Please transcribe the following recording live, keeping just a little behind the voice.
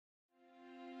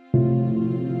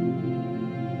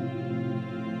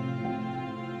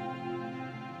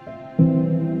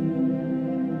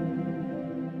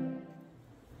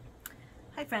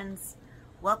friends.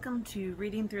 Welcome to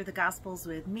Reading Through the Gospels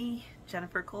with me,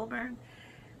 Jennifer Colburn.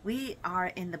 We are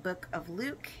in the book of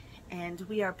Luke, and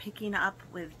we are picking up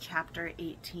with chapter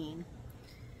 18.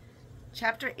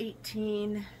 Chapter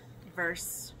 18,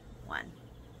 verse 1.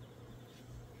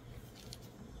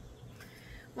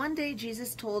 One day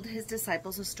Jesus told his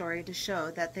disciples a story to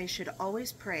show that they should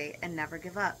always pray and never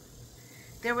give up.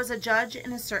 There was a judge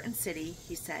in a certain city,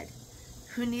 he said,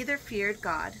 who neither feared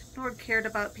God nor cared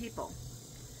about people.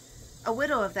 A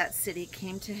widow of that city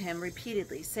came to him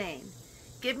repeatedly, saying,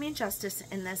 "Give me justice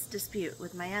in this dispute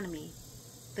with my enemy."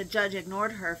 The judge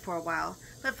ignored her for a while,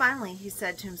 but finally he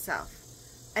said to himself,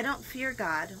 "I don't fear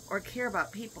God or care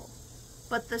about people,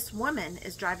 but this woman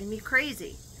is driving me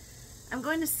crazy. I'm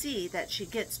going to see that she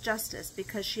gets justice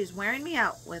because she's wearing me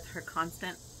out with her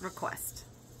constant request."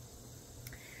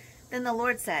 Then the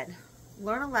Lord said,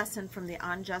 "Learn a lesson from the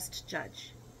unjust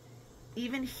judge.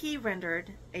 Even he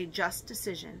rendered a just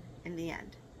decision in the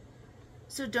end.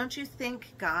 So don't you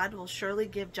think God will surely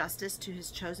give justice to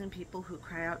his chosen people who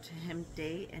cry out to him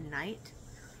day and night?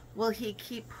 Will he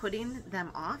keep putting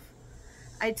them off?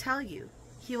 I tell you,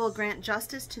 he will grant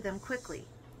justice to them quickly.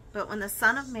 But when the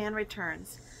Son of Man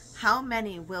returns, how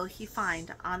many will he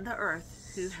find on the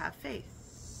earth who have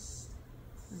faith?"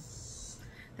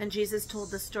 Then Jesus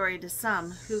told the story to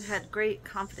some who had great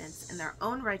confidence in their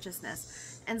own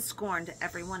righteousness and scorned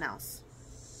everyone else.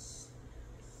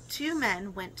 Two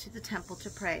men went to the temple to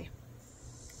pray.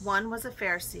 One was a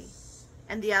Pharisee,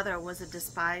 and the other was a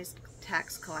despised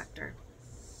tax collector.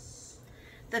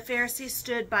 The Pharisee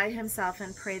stood by himself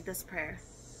and prayed this prayer: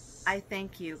 "I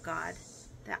thank you, God,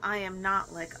 that I am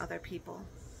not like other people,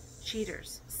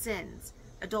 cheaters, sins,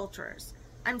 adulterers.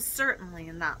 I'm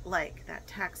certainly not like that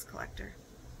tax collector.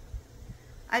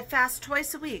 I fast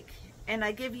twice a week, and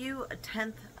I give you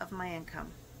 1/10 of my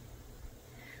income."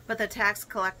 But the tax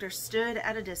collector stood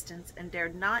at a distance and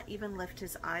dared not even lift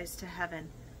his eyes to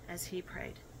heaven as he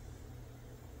prayed.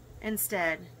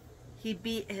 Instead, he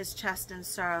beat his chest in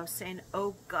sorrow, saying,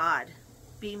 "O God,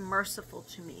 be merciful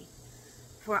to me,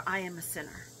 for I am a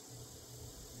sinner."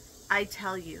 I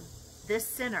tell you, this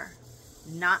sinner,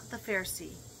 not the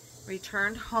Pharisee,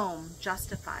 returned home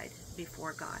justified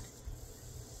before God.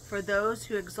 For those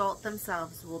who exalt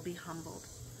themselves will be humbled,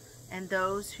 and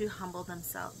those who humble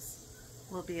themselves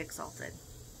will be exalted.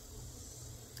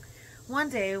 One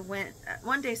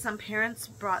day some parents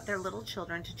brought their little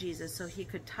children to Jesus so he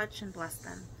could touch and bless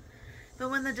them. But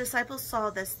when the disciples saw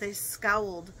this, they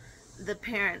scolded the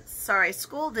parents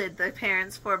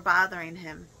for bothering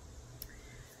him.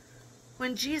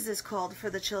 When Jesus called for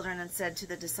the children and said to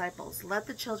the disciples, "Let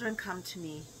the children come to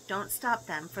me. Don't stop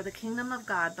them, for the kingdom of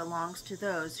God belongs to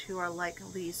those who are like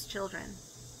these children.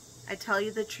 I tell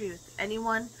you the truth,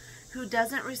 anyone who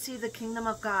doesn't receive the kingdom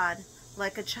of God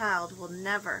like a child will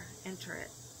never enter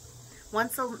it."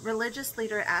 Once a religious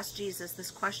leader asked Jesus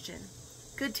this question,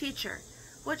 "Good teacher,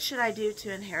 what should I do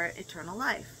to inherit eternal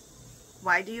life?"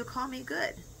 "Why do you call me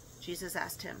good?" Jesus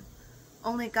asked him.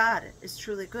 "Only God is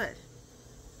truly good.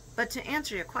 But to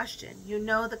answer your question, you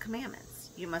know the commandments.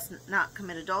 You must not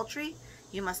commit adultery.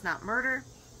 You must not murder.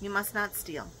 You must not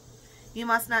steal. You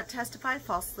must not testify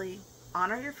falsely.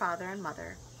 Honor your father and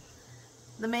mother."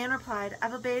 The man replied,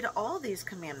 "I've obeyed all these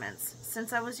commandments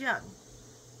since I was young."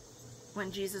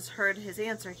 When Jesus heard his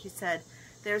answer, he said,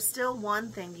 "There's still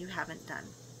one thing you haven't done.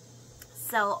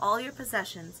 Sell all your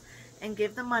possessions and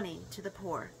give the money to the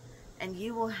poor, and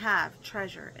you will have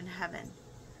treasure in heaven.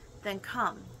 Then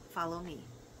come, follow me."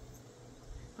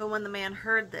 But when the man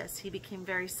heard this, he became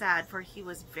very sad, for he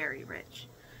was very rich.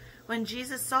 When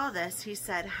Jesus saw this, he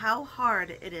said, "How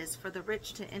hard it is for the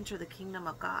rich to enter the kingdom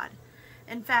of God.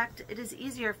 In fact, it is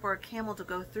easier for a camel to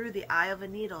go through the eye of a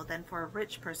needle than for a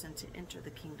rich person to enter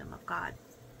the kingdom of God."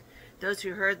 Those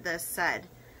who heard this said,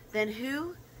 "Then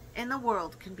who in the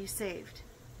world can be saved?"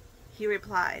 He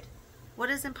replied,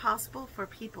 "What is impossible for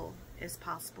people is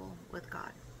possible with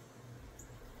God."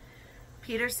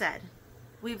 Peter said,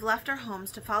 "We've left our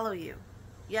homes to follow you."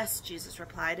 "Yes," Jesus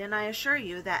replied, "and I assure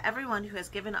you that everyone who has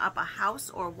given up a house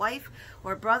or wife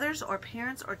or brothers or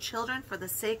parents or children for the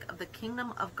sake of the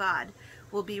kingdom of God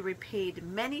will be repaid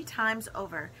many times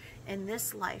over in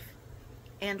this life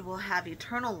and will have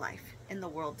eternal life in the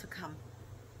world to come."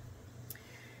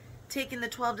 Taking the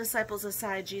 12 disciples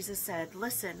aside, Jesus said,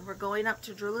 "Listen, we're going up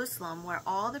to Jerusalem, where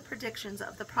all the predictions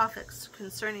of the prophets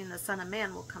concerning the Son of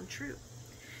Man will come true.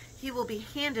 He will be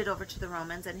handed over to the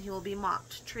Romans, and he will be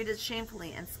mocked, treated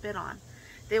shamefully, and spit on.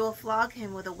 They will flog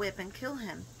him with a whip and kill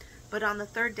him, but on the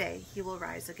 3rd day he will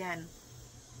rise again."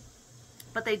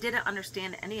 But they didn't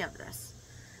understand any of this.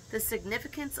 The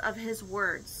significance of his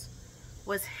words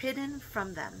was hidden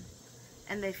from them,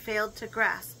 and they failed to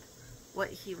grasp what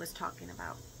he was talking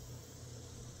about.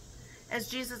 As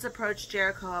Jesus approached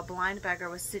Jericho, a blind beggar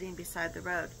was sitting beside the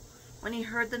road. When he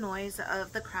heard the noise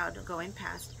of the crowd going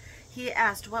past, he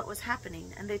asked what was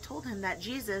happening, and they told him that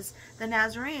Jesus, the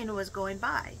Nazarene, was going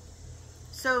by.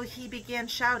 So he began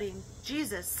shouting,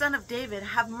 "Jesus, Son of David,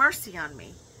 have mercy on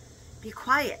me." "Be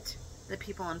quiet," the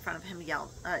people in front of him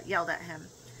yelled at him.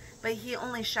 But he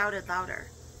only shouted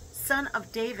louder, "Son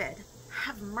of David,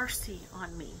 have mercy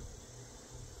on me."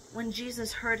 When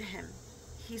Jesus heard him,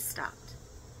 he stopped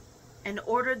and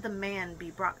ordered the man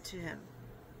be brought to him.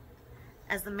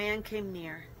 As the man came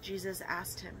near, Jesus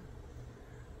asked him,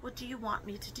 "What do you want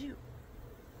me to do?"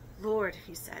 "Lord,"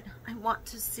 he said, "I want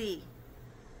to see."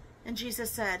 And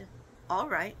Jesus said, All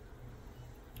right,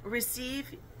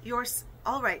 receive your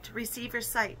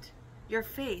sight. Your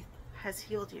faith has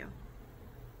healed you."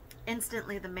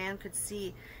 Instantly the man could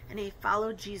see, and he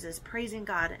followed Jesus, praising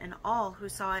God, and all who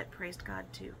saw it praised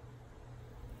God too.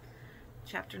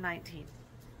 Chapter 19.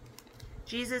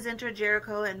 Jesus entered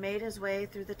Jericho and made his way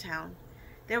through the town.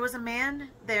 There was a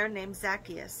man there named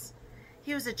Zacchaeus.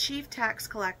 He was a chief tax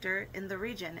collector in the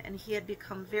region, and he had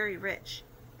become very rich.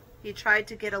 He tried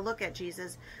to get a look at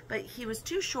Jesus, but he was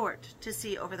too short to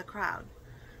see over the crowd.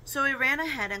 So he ran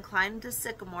ahead and climbed a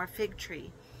sycamore fig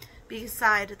tree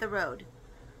beside the road,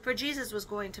 for Jesus was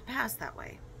going to pass that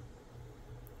way.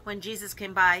 When Jesus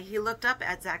came by, he looked up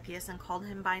at Zacchaeus and called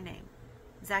him by name.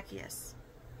 "Zacchaeus,"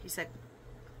 he said,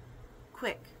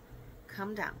 "quick,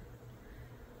 come down.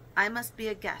 I must be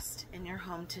a guest in your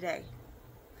home today."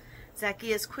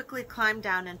 Zacchaeus quickly climbed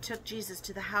down and took Jesus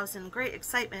to the house in great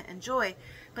excitement and joy,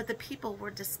 but the people were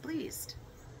displeased.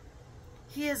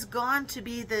 "He has gone to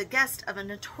be the guest of a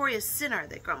notorious sinner,"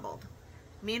 they grumbled.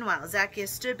 Meanwhile,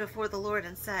 Zacchaeus stood before the Lord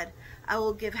and said, "I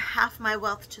will give half my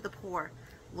wealth to the poor,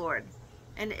 Lord,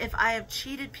 and if I have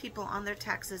cheated people on their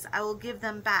taxes, I will give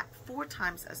them back 4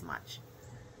 times as much."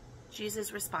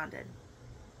 Jesus responded,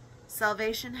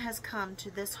 "Salvation has come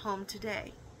to this home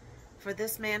today, for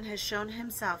this man has shown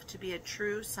himself to be a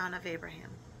true son of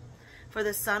Abraham. For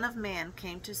the Son of Man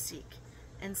came to seek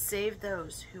and save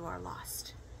those who are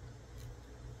lost."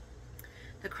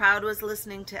 The crowd was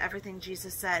listening to everything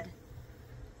Jesus said,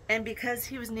 and because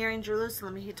he was nearing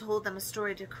Jerusalem, he told them a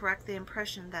story to correct the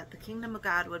impression that the kingdom of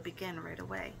God would begin right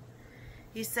away.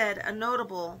 He said a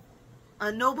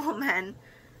nobleman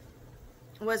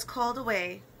was called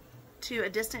away to a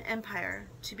distant empire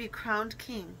to be crowned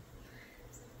king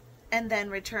and then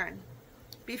return.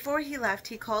 Before he left,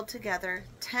 he called together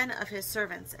 10 of his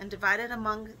servants and divided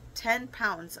among 10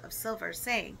 pounds of silver,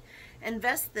 saying,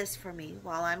 "Invest this for me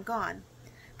while I'm gone."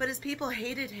 But his people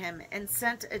hated him and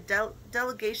sent a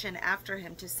delegation after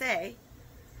him to say,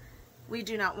 "We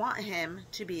do not want him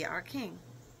to be our king."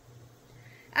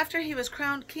 After he was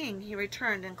crowned king, he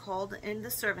returned and called in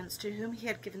the servants to whom he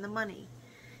had given the money.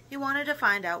 He wanted to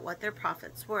find out what their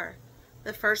profits were.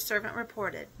 The first servant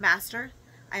reported, "Master,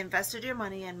 I invested your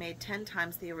money and made 10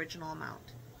 times the original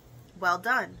amount." "Well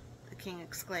done," the king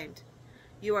exclaimed.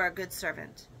 "You are a good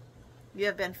servant. You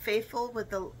have been faithful with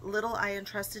the little I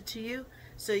entrusted to you,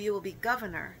 so you will be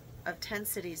governor of 10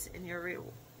 cities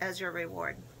as your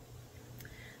reward."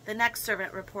 The next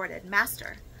servant reported,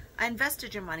 "Master, I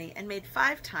invested your money and made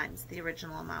 5 times the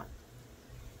original amount."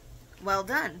 "Well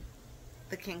done,"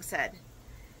 the king said.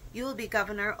 "You will be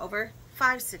governor over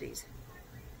 5 cities.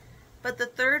 But the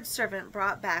third servant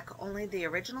brought back only the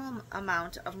original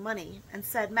amount of money and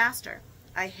said, "Master,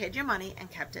 I hid your money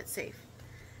and kept it safe.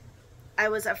 I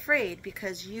was afraid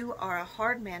because you are a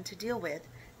hard man to deal with,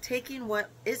 taking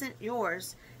what isn't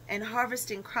yours and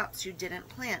harvesting crops you didn't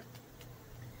plant."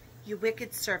 "You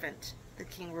wicked servant," the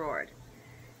king roared.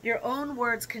 "Your own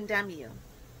words condemn you.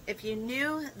 If you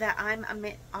knew that I'm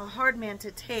a hard man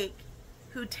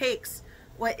who takes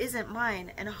what isn't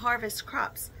mine and harvests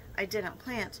crops I didn't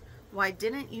plant, why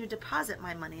didn't you deposit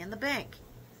my money in the bank?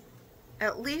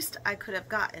 At least I could have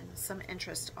gotten some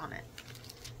interest on it."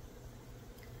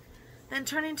 Then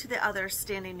turning to the others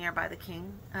standing nearby, the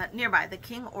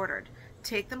king ordered,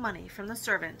 "Take the money from the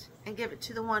servant and give it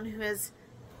to the one who has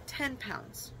 10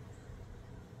 pounds.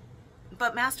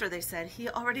 "But master," they said, "he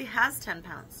already has 10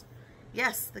 pounds.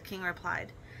 "Yes," the king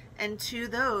replied, "and to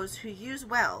those who use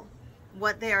well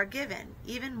what they are given,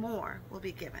 even more will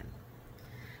be given.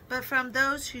 But from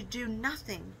those who do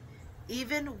nothing,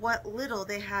 even what little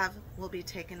they have will be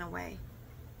taken away.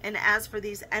 And as for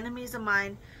these enemies of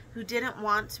mine who didn't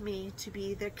want me to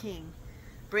be their king,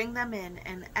 bring them in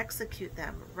and execute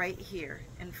them right here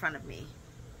in front of me."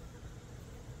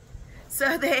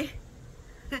 So they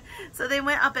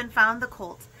went up and found the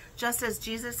colt, just as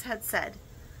Jesus had said.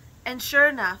 And sure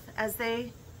enough, as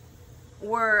they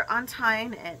were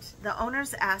untying it, the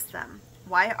owners asked them,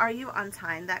 "Why are you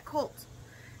untying that colt?"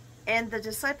 And the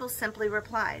disciples simply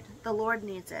replied, "The Lord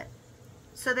needs it."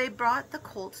 So they brought the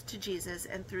colt to Jesus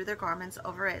and threw their garments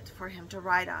over it for him to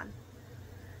ride on.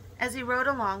 As he rode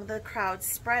along, the crowd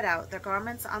spread out their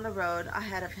garments on the road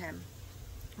ahead of him.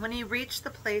 When he reached the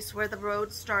place where the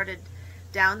road started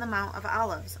down the Mount of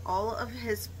Olives, all of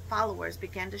his followers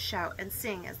began to shout and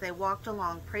sing as they walked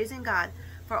along, praising God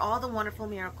for all the wonderful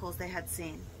miracles they had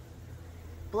seen.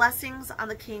 "Blessings on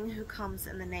the King who comes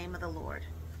in the name of the Lord.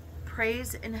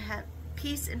 Praise in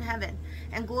peace in heaven,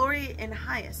 and glory in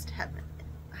highest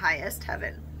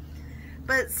heaven."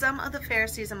 But some of the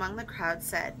Pharisees among the crowd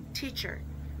said, "Teacher,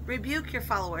 rebuke your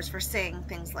followers for saying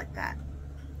things like that."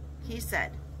 He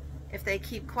said, "If they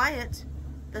keep quiet,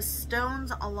 the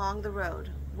stones along the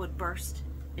road would burst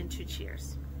into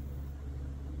cheers."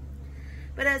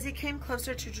 But as he came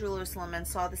closer to Jerusalem and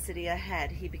saw the city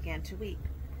ahead, he began to weep.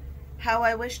 How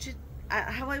I wish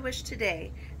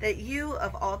today that you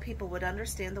of all people would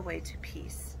understand the way to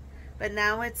peace. But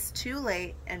now it's too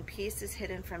late, and peace is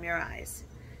hidden from your eyes.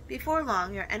 Before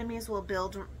long, your enemies will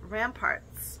build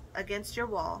ramparts against your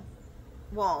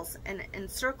walls and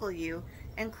encircle you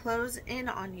and close in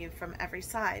on you from every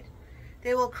side.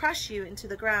 They will crush you into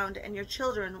the ground and your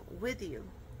children with you.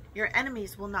 Your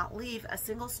enemies will not leave a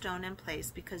single stone in place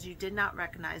because you did not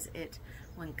recognize it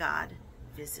when God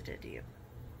visited you.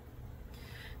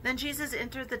 Then Jesus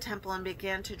entered the temple and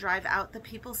began to drive out the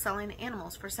people selling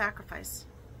animals for sacrifices.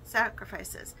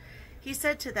 He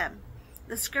said to them,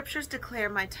 "The scriptures declare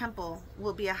my temple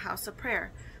will be a house of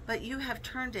prayer, but you have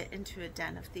turned it into a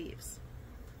den of thieves."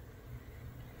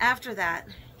 After that,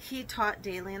 he taught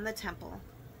daily in the temple,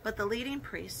 but the leading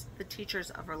priests, the teachers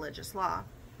of religious law,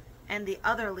 and the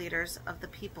other leaders of the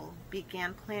people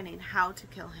began planning how to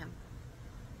kill him.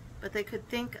 But they could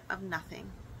think of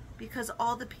nothing, because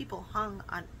all the people hung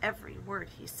on every word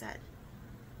he said.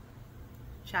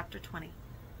 Chapter 20.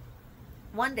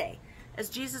 One day, as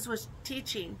Jesus was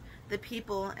teaching the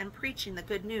people and preaching the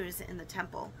good news in the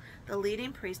temple, the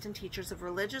leading priests and teachers of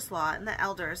religious law and the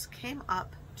elders came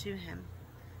up to him.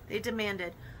 They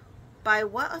demanded, "By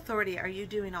what authority are you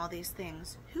doing all these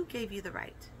things? Who gave you the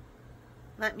right?"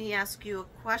 "Let me ask you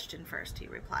a question first," he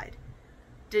replied.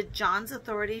 "Did John's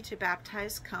authority to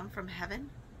baptize come from heaven,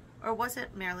 or was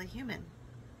it merely human?"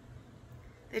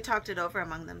 They talked it over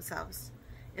among themselves.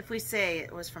 "If we say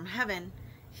it was from heaven,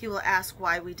 he will ask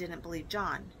why we didn't believe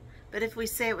John. But if we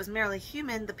say it was merely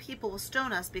human, the people will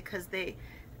stone us because they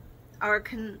are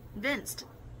convinced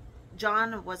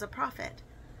John was a prophet."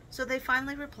 So they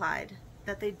finally replied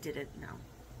that they didn't know.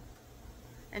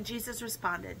 And Jesus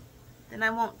responded, "Then I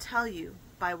won't tell you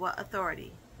by what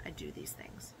authority I do these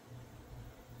things."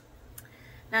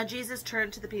 Now Jesus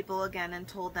turned to the people again and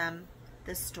told them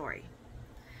this story.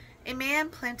 A man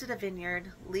planted a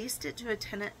vineyard, leased it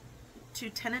to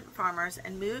tenant farmers,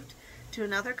 and moved to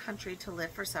another country to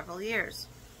live for several years.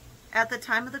 At the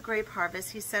time of the grape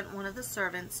harvest, he sent one of the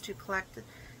servants to collect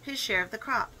his share of the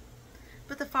crop.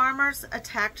 But the farmers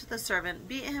attacked the servant,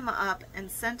 beat him up, and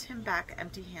sent him back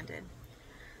empty-handed.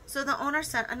 So the owner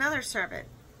sent another servant,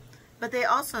 but they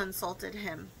also insulted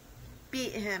him,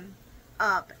 beat him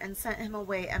up, and sent him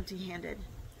away empty-handed.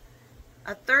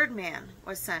 A third man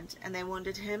was sent, and they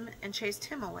wounded him and chased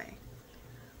him away.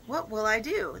 "What will I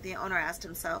do?" the owner asked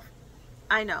himself.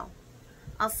 "I know.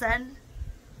 I'll send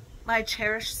my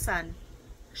cherished son.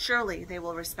 Surely they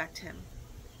will respect him."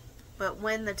 But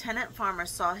when the tenant farmers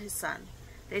saw his son,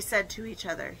 they said to each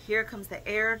other, "Here comes the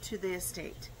heir to the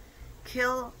estate.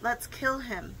 Let's kill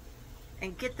him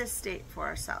and get this estate for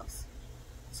ourselves."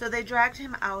 So they dragged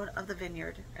him out of the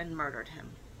vineyard and murdered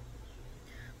him.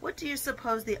 "What do you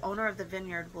suppose the owner of the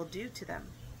vineyard will do to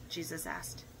them?" Jesus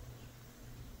asked.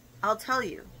 "I'll tell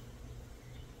you.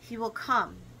 He will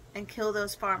come and kill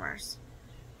those farmers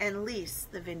and lease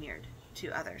the vineyard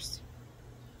to others."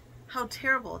 "How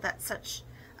terrible that such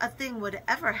a thing would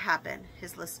ever happen,"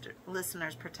 his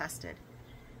listeners protested.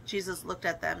 Jesus looked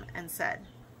at them and said,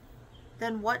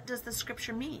 "Then what does the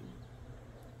scripture mean?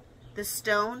 The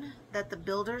stone that the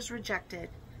builders rejected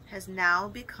has now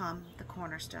become the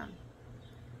cornerstone.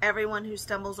 Everyone who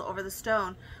stumbles over the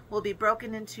stone will be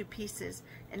broken into pieces,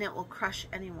 and it will crush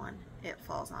anyone it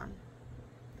falls on."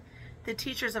 The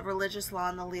teachers of religious law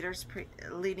and the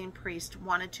leading priest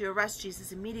wanted to arrest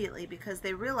Jesus immediately because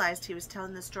they realized he was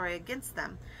telling the story against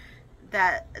them,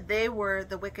 that they were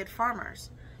the wicked farmers.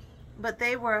 But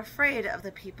they were afraid of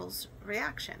the people's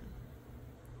reaction.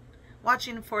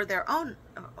 Watching for their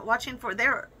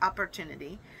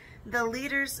opportunity, the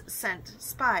leaders sent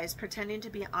spies pretending to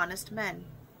be honest men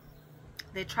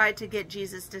They tried to get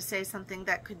Jesus to say something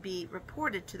that could be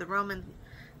reported to the Roman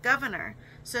governor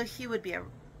so he would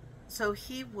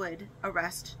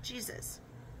arrest Jesus.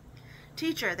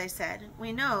 "Teacher," they said,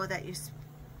 "we know that you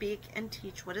speak and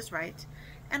teach what is right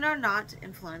and are not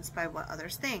influenced by what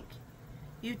others think.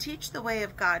 You teach the way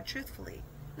of God truthfully.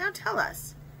 Now tell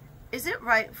us, is it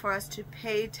right for us to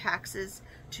pay taxes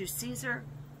to Caesar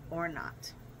or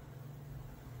not?"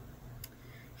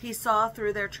 He saw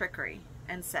through their trickery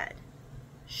and said,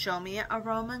 "Show me a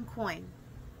Roman coin.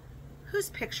 Whose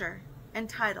picture and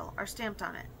title are stamped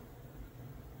on it?"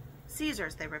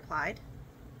 "Caesar's," they replied.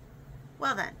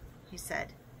 "Well then," he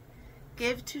said,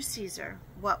 "give to Caesar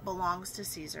what belongs to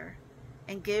Caesar,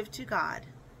 and give to God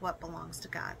what belongs to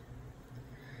God."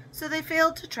 So they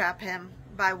failed to trap him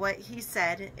by what he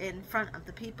said in front of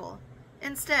the people.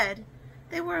 Instead,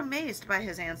 they were amazed by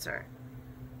his answer,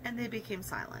 and they became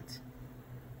silent.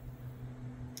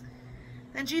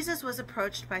 Then Jesus was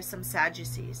approached by some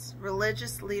Sadducees,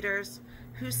 religious leaders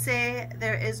who say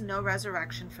there is no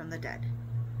resurrection from the dead.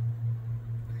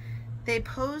 They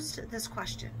posed this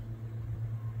question: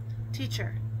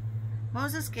 "Teacher,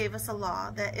 Moses gave us a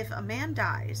law that if a man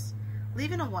dies,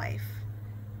 leaving a wife,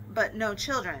 but no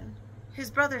children,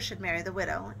 his brother should marry the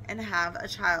widow and have a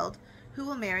child who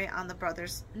will marry on the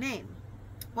brother's name.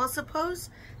 Well, suppose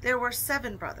there were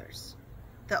 7 brothers.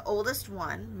 The oldest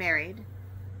one married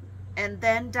and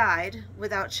then died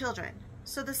without children.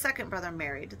 So the second brother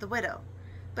married the widow,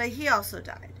 but he also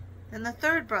died. Then the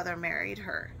third brother married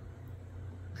her.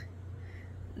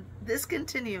 This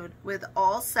continued with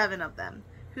all 7 of them,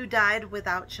 who died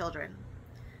without children.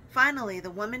 Finally,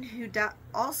 the woman who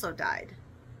also died.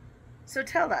 So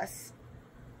tell us,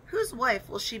 whose wife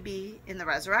will she be in the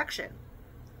resurrection?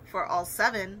 For all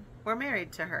 7 were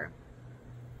married to her."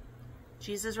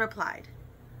 Jesus replied,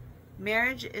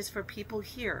 "Marriage is for people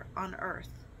here on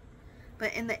earth.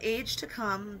 But in the age to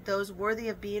come, those worthy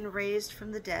of being raised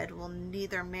from the dead will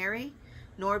neither marry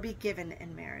nor be given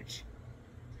in marriage.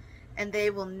 And they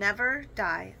will never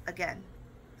die again.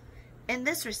 In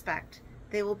this respect,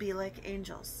 they will be like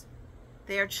angels.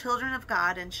 They are children of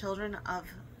God and children of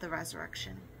the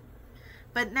resurrection.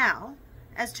 But now,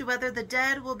 as to whether the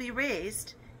dead will be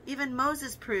raised, even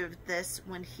Moses proved this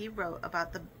when he wrote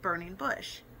about the burning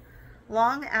bush.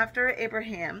 Long after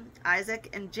Abraham, Isaac,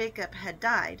 and Jacob had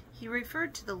died, he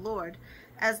referred to the Lord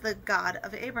as the God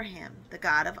of Abraham, the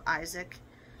God of Isaac,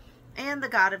 and the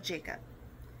God of Jacob.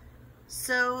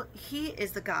 So he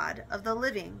is the God of the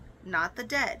living, not the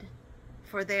dead,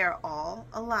 for they are all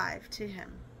alive to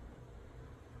him."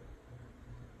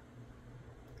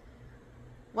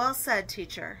 "Well said,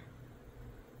 teacher,"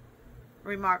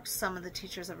 remarked some of the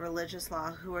teachers of religious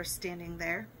law who were standing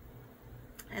there,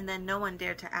 and then no one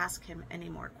dared to ask him any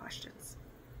more questions.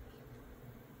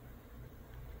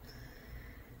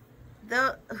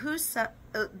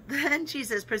 Then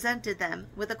Jesus presented them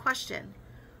with a question.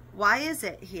 "Why is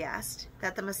it," he asked,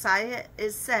 "that the Messiah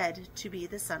is said to be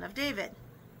the son of David?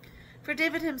 For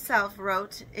David himself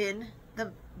wrote in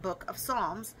the book of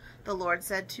Psalms, 'The Lord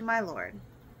said to my Lord,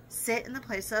 sit in the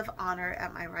place of honor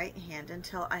at my right hand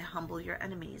until I humble your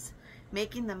enemies,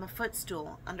 making them a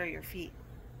footstool under your feet.'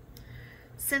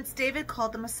 Since David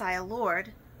called the Messiah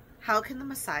Lord, how can the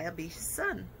Messiah be his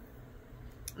son?"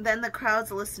 Then with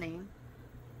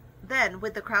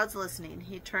the crowds listening,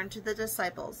 he turned to the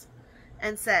disciples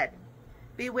and said,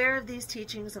 "Beware of these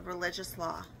teachings of religious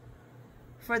law,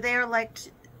 for they are like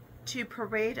to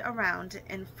parade around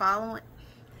in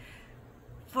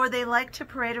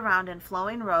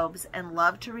flowing robes and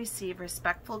love to receive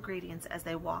respectful greetings as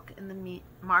they walk in the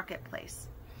marketplace,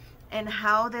 and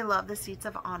how they love the seats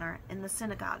of honor in the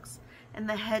synagogues and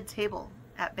the head table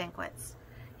at banquets.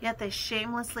 Yet they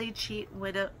shamelessly cheat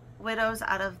widows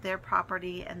out of their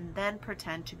property and then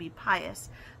pretend to be pious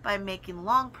by making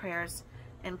long prayers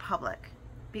in public.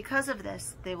 Because of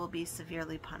this, they will be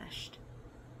severely punished."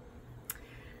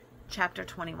 Chapter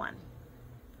 21.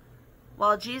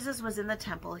 While Jesus was in the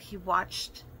temple, he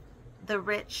watched the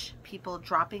rich people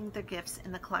dropping their gifts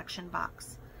in the collection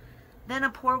box. Then a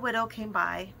poor widow came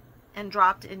by and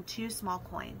dropped in 2 small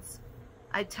coins.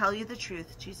 "I tell you the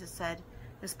truth," Jesus said,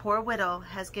 "this poor widow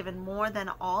has given more than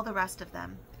all the rest of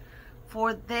them,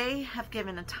 for they have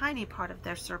given a tiny part of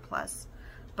their surplus,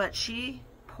 but she,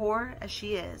 poor as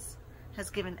she is, has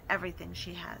given everything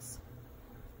she has."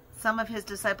 Some of his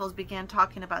disciples began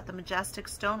talking about the majestic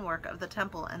stonework of the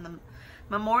temple and the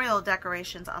memorial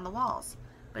decorations on the walls.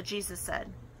 But Jesus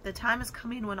said, "The time is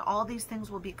coming when all these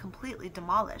things will be completely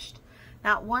demolished.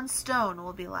 Not one stone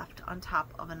will be left on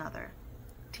top of another."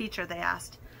 "Teacher," they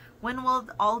asked, "when will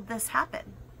all this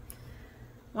happen?"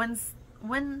 When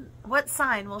What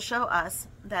sign will show us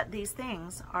that these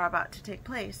things are about to take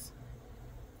place?"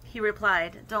 He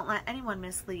replied, "Don't let anyone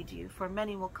mislead you, for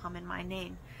many will come in my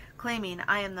name, claiming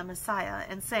I am the Messiah,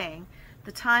 and saying,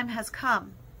 'The time has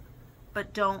come,'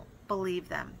 but don't believe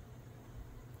them.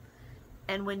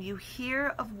 And when you hear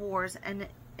of wars and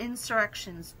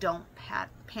insurrections, don't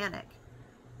panic.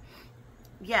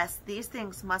 Yes, these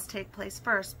things must take place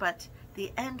first, but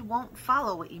the end won't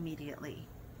follow immediately."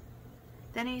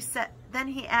 Then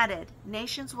he added,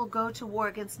 "Nations will go to war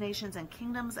against nations, and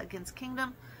kingdoms against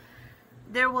kingdom.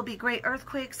 There will be great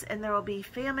earthquakes, and there will be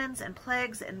famines and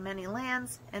plagues in many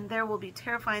lands, and there will be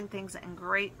terrifying things and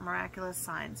great miraculous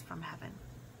signs from heaven.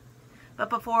 But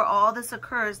before all this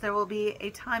occurs, there will be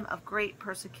a time of great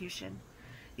persecution.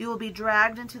 You will be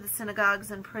dragged into the synagogues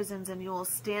and prisons, and you will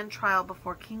stand trial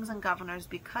before kings and governors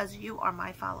because you are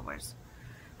my followers.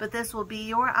 But this will be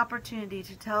your opportunity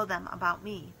to tell them about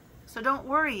me. So don't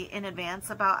worry in advance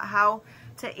about how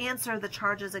to answer the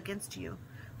charges against you,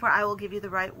 for I will give you the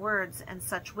right words and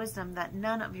such wisdom that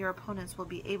none of your opponents will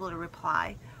be able to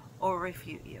reply or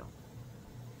refute you.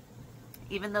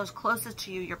 Even those closest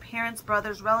to you, your parents,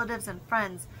 brothers, relatives, and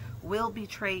friends, will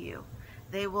betray you.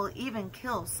 They will even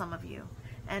kill some of you,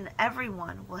 and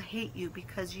everyone will hate you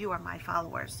because you are my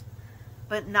followers.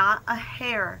 But not a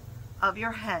hair of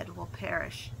your head will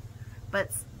perish.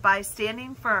 But by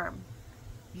standing firm,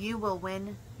 you will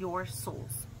win your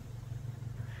souls.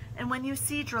 And when you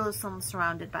see Jerusalem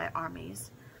surrounded by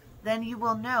armies, then you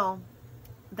will know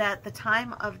that the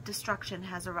time of destruction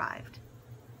has arrived.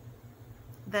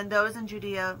 Then those in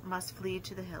Judea must flee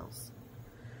to the hills.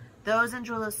 Those in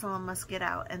Jerusalem must get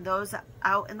out, and those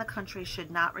out in the country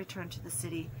should not return to the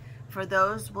city, for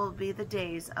those will be the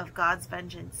days of God's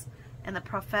vengeance, and the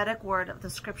prophetic word of the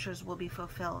scriptures will be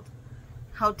fulfilled.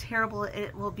 How terrible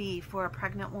it will be for a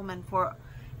pregnant woman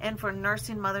and for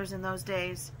nursing mothers in those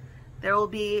days. There will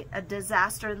be a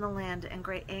disaster in the land and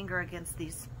great anger against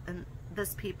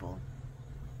this people.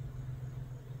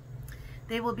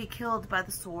 They will be killed by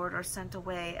the sword or sent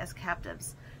away as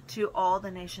captives to all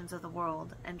the nations of the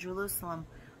world, and Jerusalem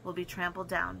will be trampled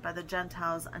down by the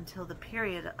Gentiles until the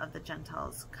period of the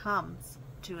Gentiles comes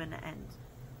to an end.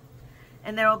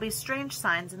 And there will be strange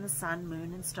signs in the sun,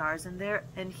 moon, and stars,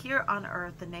 and here on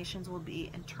earth the nations will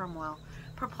be in turmoil,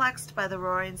 perplexed by the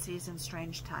roaring seas and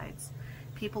strange tides.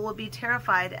 People will be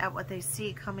terrified at what they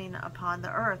see coming upon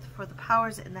the earth, for the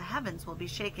powers in the heavens will be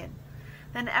shaken.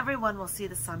 Then everyone will see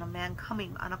the Son of Man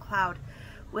coming on a cloud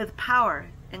with power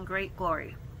and great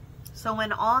glory. So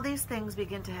when all these things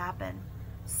begin to happen,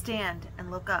 stand and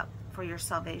look up, for your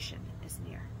salvation is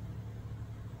near."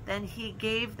 Then he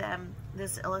gave them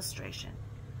this illustration.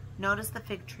 Notice the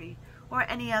fig tree or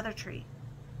any other tree.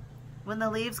 When the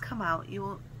leaves come out,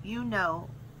 you know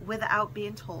without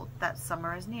being told that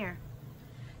summer is near.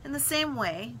 In the same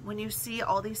way, when you see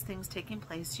all these things taking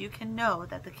place, you can know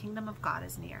that the kingdom of God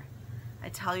is near. I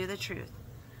tell you the truth.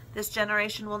 This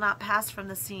generation will not pass from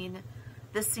this scene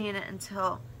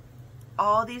until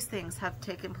all these things have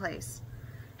taken place.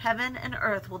 Heaven and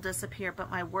earth will disappear, but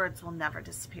my words will never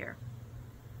disappear.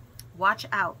 Watch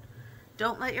out.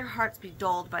 Don't let your hearts be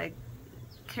dulled by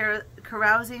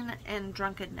carousing and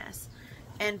drunkenness,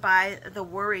 and by the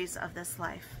worries of this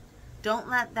life. Don't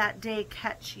let that day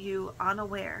catch you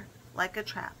unaware like a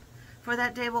trap, for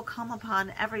that day will come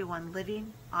upon everyone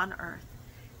living on earth.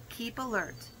 Keep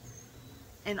alert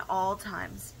in all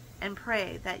times, and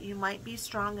pray that you might be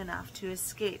strong enough to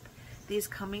escape these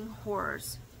coming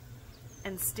horrors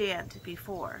and stand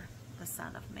before the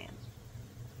Son of Man.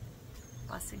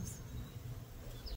 Blessings.